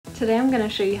Today I'm going to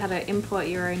show you how to import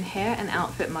your own hair and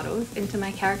outfit models into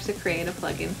my Character Creator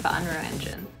plugin for Unreal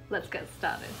Engine. Let's get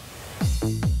started.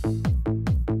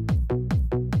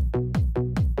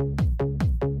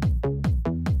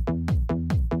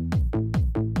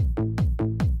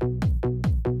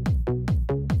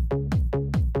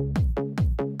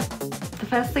 The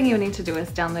first thing you'll need to do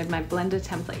is download my Blender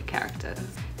template characters.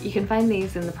 You can find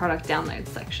these in the product downloads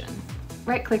section.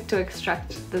 Right-click to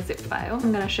extract the zip file.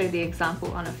 I'm going to show the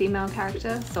example on a female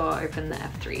character, so I'll open the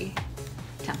F3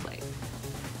 template.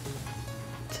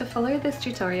 To follow this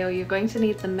tutorial, you're going to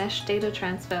need the Mesh Data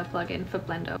Transfer plugin for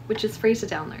Blender, which is free to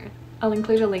download. I'll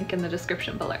include a link in the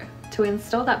description below. To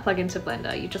install that plugin to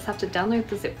Blender, you just have to download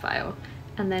the zip file,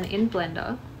 and then in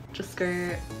Blender, just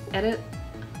go Edit,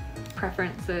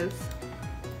 Preferences,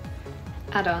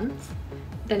 Add-ons,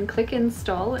 then click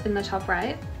Install in the top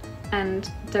right,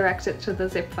 and direct it to the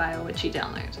zip file which you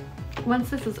download. Once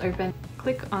this is open,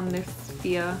 click on this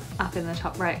sphere up in the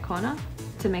top right corner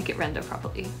to make it render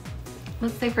properly.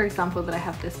 Let's say for example that I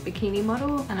have this bikini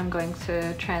model and I'm going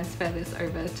to transfer this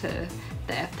over to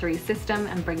the F3 system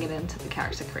and bring it into the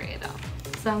Character Creator.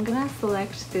 So I'm going to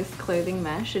select this clothing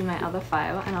mesh in my other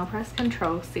file and I'll press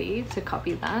Ctrl+C to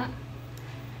copy that,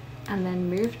 and then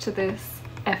move to this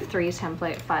F3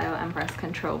 template file and press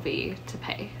Ctrl+V to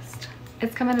paste.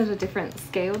 It's come in at a different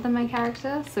scale than my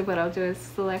character, so what I'll do is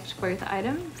select both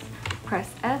items,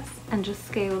 press S, and just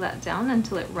scale that down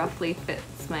until it roughly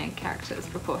fits my character's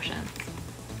proportions.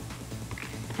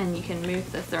 And you can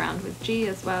move this around with G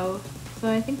as well.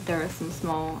 So I think there are some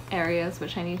small areas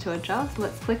which I need to adjust.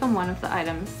 Let's click on one of the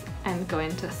items and go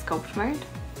into sculpt mode.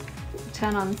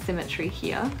 Turn on symmetry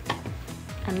here,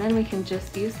 and then we can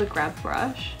just use the grab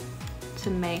brush to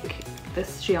make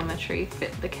this geometry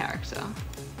fit the character.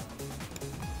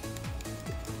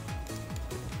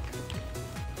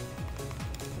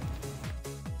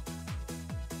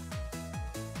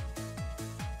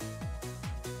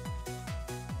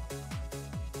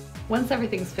 Once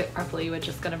everything's fit properly, we're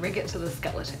just going to rig it to the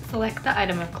skeleton. Select the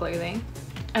item of clothing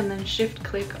and then shift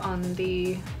click on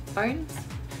the bones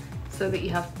so that you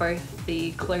have both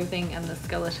the clothing and the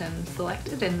skeleton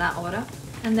selected in that order.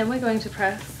 And then we're going to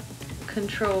press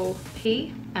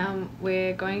Ctrl+P and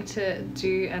we're going to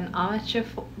do an armature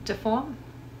deform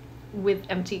with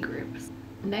empty groups.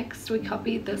 Next we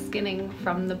copy the skinning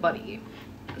from the body.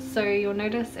 So you'll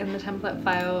notice in the template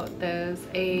file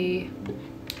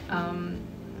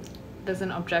there's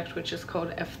an object which is called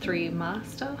F3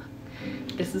 master.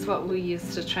 This is what we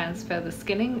use to transfer the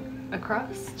skinning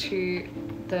across to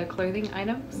the clothing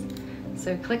items.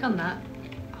 So click on that,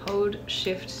 hold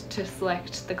shift to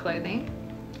select the clothing,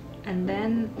 and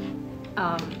then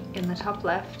in the top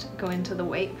left go into the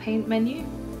weight paint menu,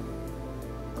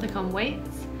 click on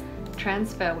weights,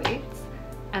 transfer weights,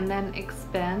 and then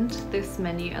expand this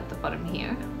menu at the bottom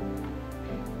here.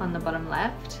 On the bottom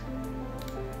left,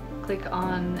 click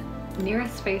on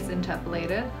nearest face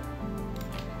interpolated,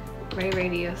 ray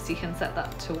radius, you can set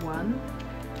that to 1,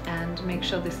 and make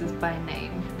sure this is by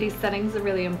name. These settings are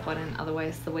really important,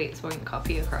 otherwise the weights won't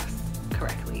copy across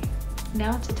correctly.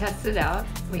 Now to test it out,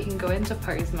 we can go into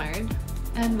pose mode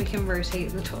and we can rotate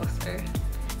the torso.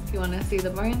 If you want to see the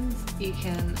bones, you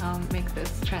can make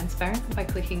this transparent by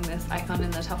clicking this icon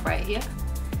in the top right here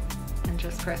and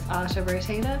just press R to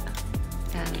rotate it,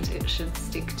 and it should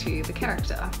stick to the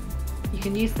character. You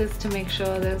can use this to make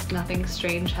sure there's nothing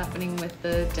strange happening with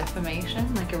the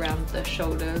deformation, like around the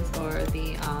shoulders or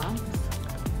the arms.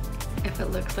 If it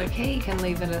looks okay, you can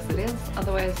leave it as it is.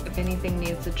 Otherwise, if anything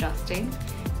needs adjusting,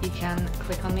 you can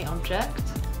click on the object,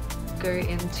 go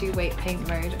into weight paint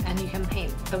mode, and you can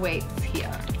paint the weights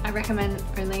here. I recommend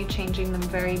only changing them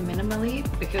very minimally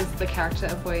because the character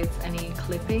avoids any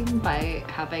clipping by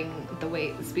having the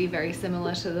weights be very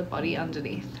similar to the body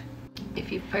underneath. If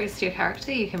you've posed your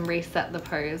character, you can reset the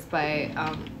pose by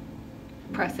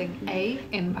pressing A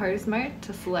in pose mode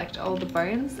to select all the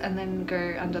bones, and then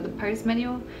go under the pose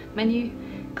menu,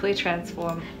 clear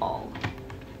transform all.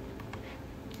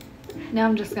 Now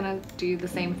I'm just going to do the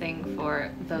same thing for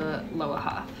the lower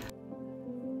half.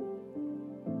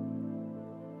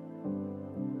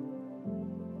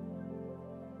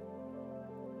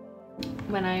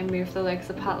 When I move the legs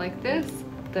apart like this,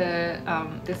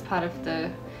 this part of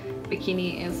the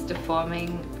bikini is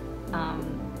deforming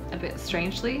a bit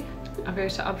strangely. I'll go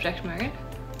to object mode.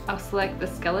 I'll select the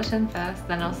skeleton first,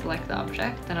 then I'll select the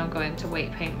object, then I'll go into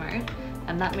weight paint mode,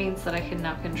 and that means that I can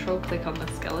now control click on the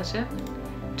skeleton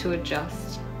to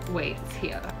adjust weights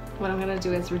here. What I'm going to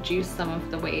do is reduce some of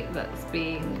the weight that's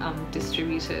being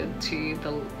distributed to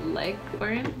the leg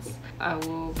bones. I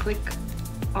will click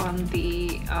on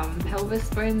the pelvis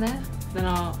bone there Then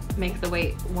I'll make the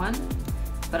weight 1,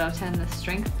 but I'll turn the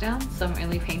strength down, so I'm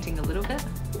only painting a little bit.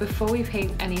 Before we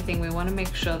paint anything, we want to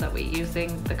make sure that we're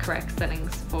using the correct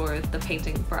settings for the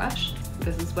painting brush.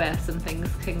 This is where some things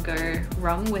can go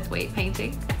wrong with weight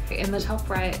painting. In the top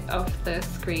right of the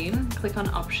screen, click on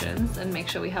options and make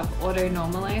sure we have auto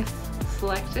normalize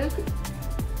selected.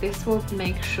 This will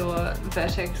make sure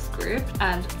vertex group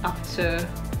add up to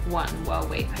 1 while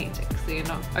weight painting, so you're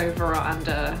not over or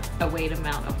under a weight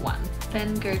amount of 1.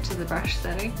 Then go to the brush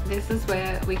setting. This is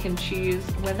where we can choose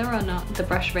whether or not the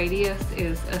brush radius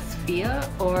is a sphere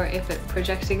or if it's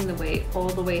projecting the weight all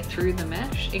the way through the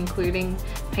mesh, including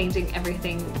painting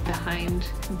everything behind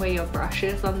where your brush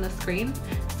is on the screen.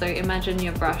 So imagine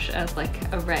your brush as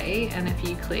like a ray, and if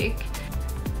you click.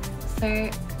 So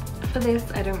for this,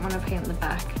 I don't want to paint the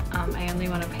back. I only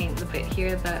want to paint the bit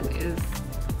here that is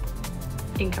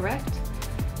incorrect.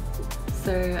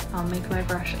 So I'll make my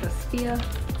brush a sphere.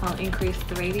 I'll increase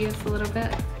the radius a little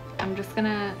bit. I'm just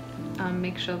gonna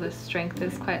make sure the strength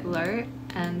is quite low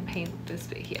and paint this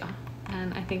bit here.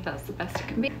 And I think that's the best it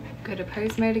can be. Go to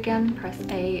pose mode again, press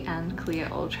A and clear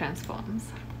all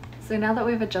transforms. So now that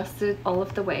we've adjusted all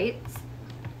of the weights,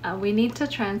 we need to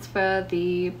transfer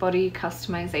the body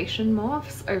customization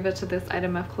morphs over to this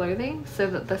item of clothing so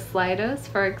that the sliders,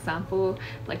 for example,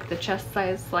 like the chest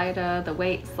size slider, the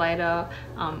weight slider,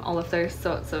 all of those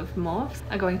sorts of morphs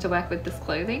are going to work with this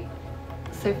clothing.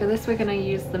 So for this, we're going to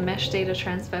use the mesh data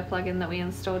transfer plugin that we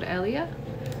installed earlier.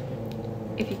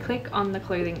 If you click on the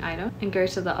clothing item and go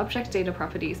to the object data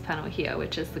properties panel here,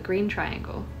 which is the green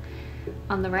triangle,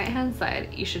 on the right hand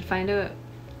side, you should find a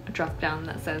drop down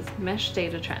that says mesh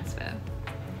data transfer.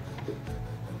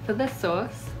 For this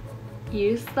source,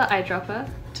 use the eyedropper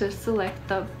to select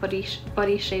the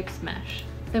body shapes mesh.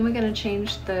 Then we're going to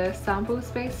change the sample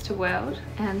space to world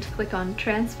and click on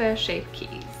transfer shape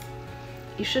keys.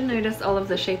 You should notice all of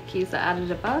the shape keys are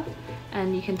added above,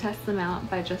 and you can test them out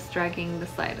by just dragging the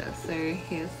slider. So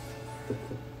here's,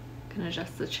 going to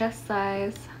adjust the chest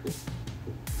size,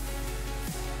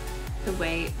 the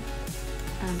weight,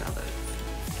 and others.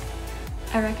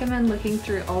 I recommend looking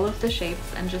through all of the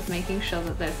shapes and just making sure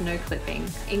that there's no clipping.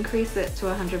 Increase it to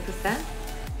 100%,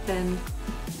 then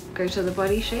go to the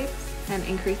body shapes and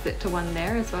increase it to 1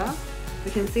 there as well.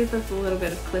 We can see there's a little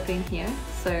bit of clipping here,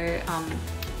 so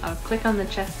I'll click on the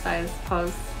chest size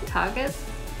pose target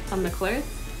on the clothes,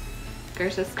 go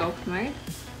to sculpt mode,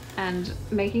 and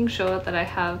making sure that I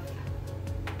have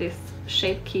this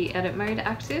shape key edit mode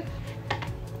active,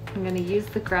 I'm going to use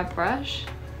the grab brush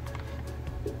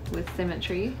with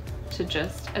symmetry to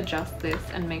just adjust this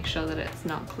and make sure that it's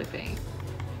not clipping.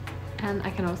 And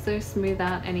I can also smooth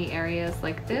out any areas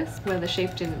like this where the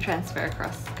shape didn't transfer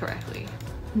across correctly.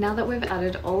 Now that we've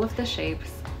added all of the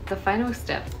shapes, the final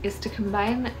step is to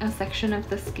combine a section of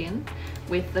the skin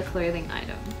with the clothing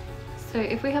item. So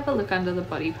if we have a look under the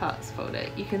body parts folder,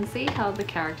 you can see how the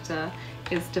character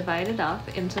is divided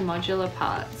up into modular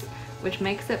parts, which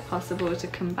makes it possible to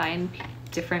combine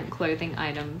different clothing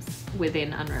items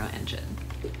within Unreal Engine.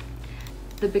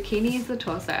 The bikini is the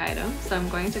torso item, so I'm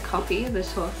going to copy the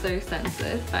torso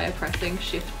censored by pressing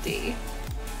Shift D,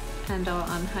 and I'll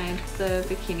unhide the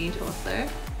bikini torso.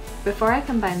 Before I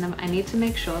combine them, I need to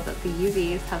make sure that the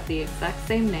UVs have the exact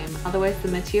same name, otherwise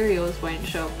the materials won't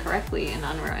show up correctly in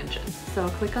Unreal Engine. So I'll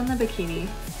click on the bikini,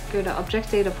 go to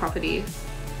Object Data Properties,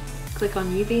 click on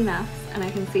UV Maps, and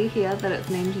I can see here that it's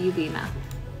named UV Map.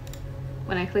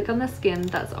 When I click on the skin,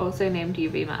 that's also named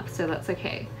UV Map, so that's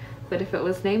okay. But if it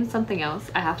was named something else,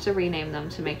 I have to rename them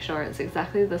to make sure it's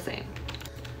exactly the same.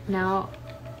 Now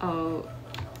I'll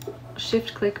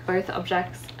shift click both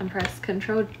objects and press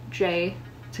Ctrl J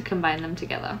to combine them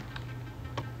together.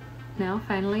 Now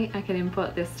finally I can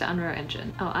import this to Unreal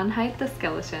Engine. I'll unhide the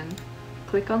skeleton,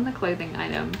 click on the clothing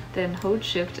item, then hold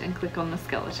Shift and click on the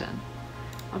skeleton.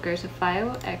 I'll go to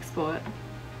File, Export,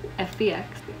 FBX,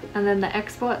 and then the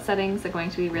export settings are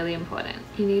going to be really important.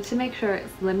 You need to make sure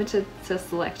it's limited to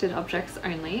selected objects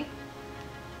only.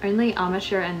 Only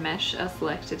armature and mesh are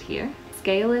selected here.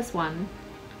 Scale is 1.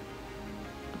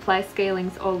 Apply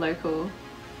scalings all local.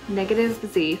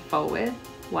 -Z forward,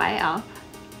 Y up.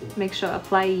 Make sure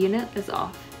apply unit is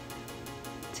off.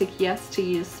 Tick yes to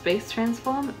use space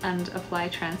transform and apply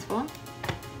transform.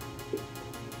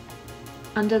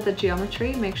 Under the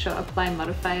geometry, make sure apply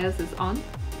modifiers is on.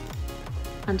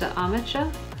 Under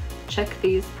armature, check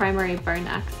these primary bone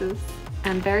axes,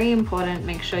 and very important,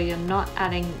 make sure you're not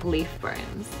adding leaf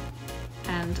bones.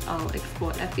 And I'll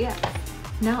export FBX.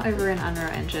 Now over in Unreal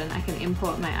Engine, I can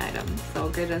import my items. So I'll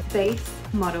go to Base,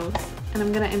 Models, and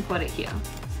I'm going to import it here.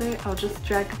 So I'll just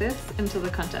drag this into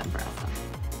the content browser.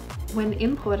 When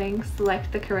importing,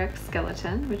 select the correct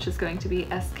skeleton, which is going to be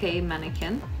SK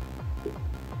Mannequin.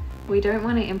 We don't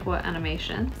want to import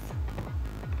animations,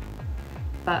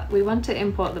 but we want to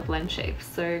import the blend shape.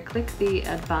 So click the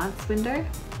Advanced window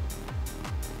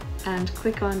and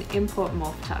click on Import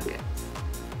Morph Targets.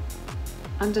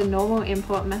 Under Normal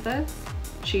Import Methods,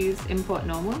 choose Import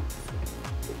Normals.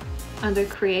 Under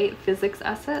Create Physics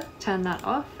Asset, turn that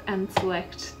off and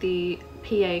select the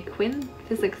PA Quinn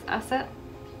Physics Asset.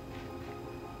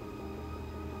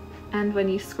 And when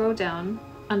you scroll down,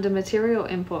 under Material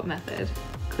Import Method,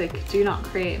 click Do Not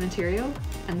Create Material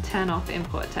and turn off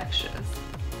Import Textures.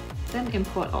 Then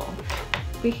import all.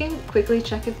 We can quickly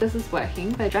check if this is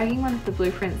working by dragging one of the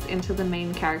blueprints into the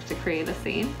main character creator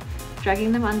scene,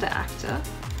 dragging them under Actor,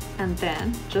 and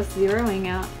then just zeroing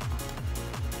out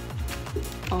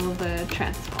all of the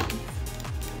transforms.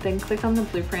 Then click on the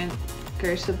blueprint,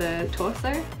 go to the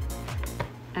torso,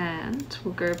 and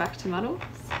we'll go back to models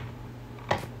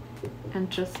and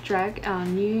just drag our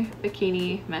new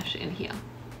bikini mesh in here.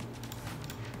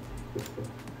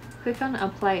 Click on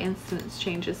Apply Instance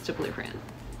Changes to Blueprint.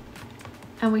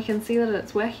 And we can see that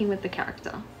it's working with the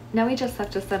character. Now we just have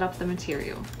to set up the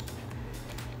material.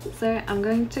 So I'm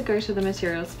going to go to the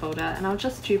materials folder and I'll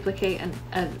just duplicate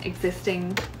an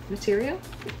existing material.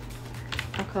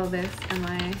 I'll call this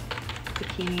My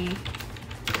Bikini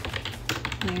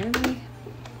Naomi.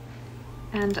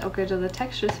 And I'll go to the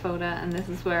textures folder and this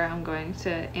is where I'm going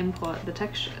to import the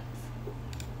textures.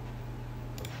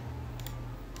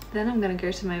 Then I'm going to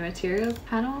go to my materials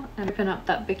panel and open up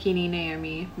that Bikini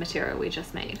Naomi material we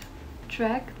just made.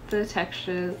 Drag the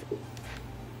textures,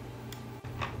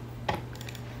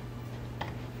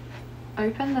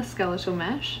 open the skeletal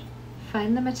mesh,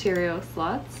 find the material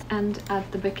slots and add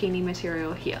the bikini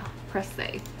material here. Press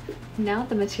save. Now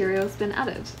the material's been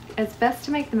added. It's best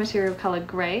to make the material color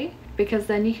grey because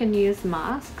then you can use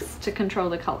masks to control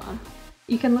the color.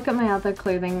 You can look at my other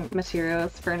clothing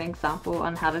materials for an example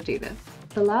on how to do this.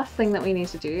 The last thing that we need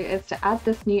to do is to add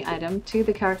this new item to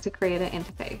the Character Creator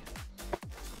interface.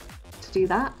 To do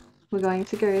that, we're going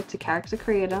to go to Character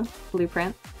Creator,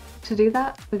 Blueprint. To do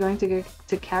that, we're going to go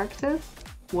to Characters,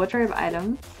 Wardrobe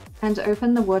Items, and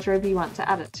open the wardrobe you want to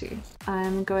add it to.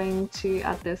 I'm going to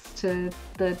add this to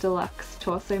the Deluxe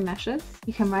Torso Meshes.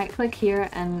 You can right click here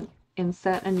and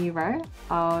insert a new row.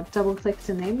 I'll double click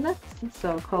to name this,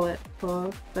 so I'll call it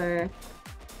Torso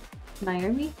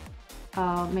Naomi.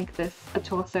 I'll make this a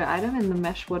torso item in the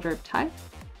mesh wardrobe type.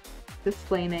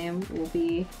 Display name will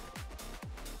be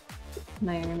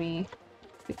Naomi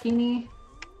Bikini.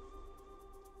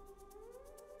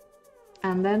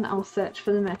 And then I'll search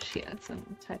for the mesh here. So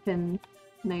type in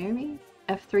Naomi,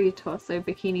 F3 Torso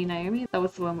Bikini Naomi. That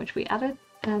was the one which we added.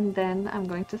 And then I'm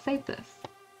going to save this.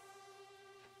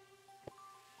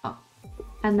 Oh,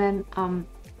 and then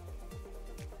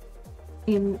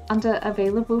under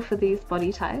available for these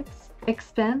body types,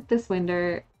 expand this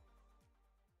window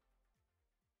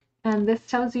and this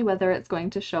tells you whether it's going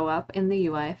to show up in the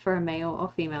UI for a male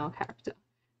or female character.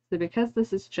 So because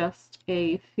this is just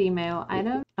a female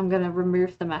item, I'm going to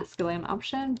remove the masculine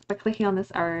option by clicking on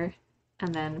this arrow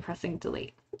and then pressing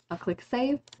delete. I'll click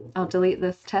save, I'll delete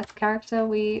this test character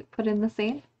we put in the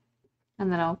scene,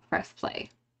 and then I'll press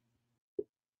play.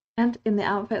 And in the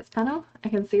outfits panel, I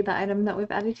can see the item that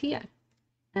we've added here.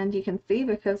 And you can see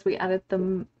because we added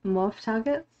the morph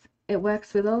targets, it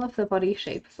works with all of the body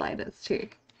shape sliders too.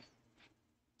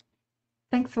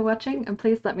 Thanks for watching and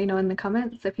please let me know in the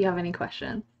comments if you have any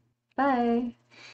questions. Bye!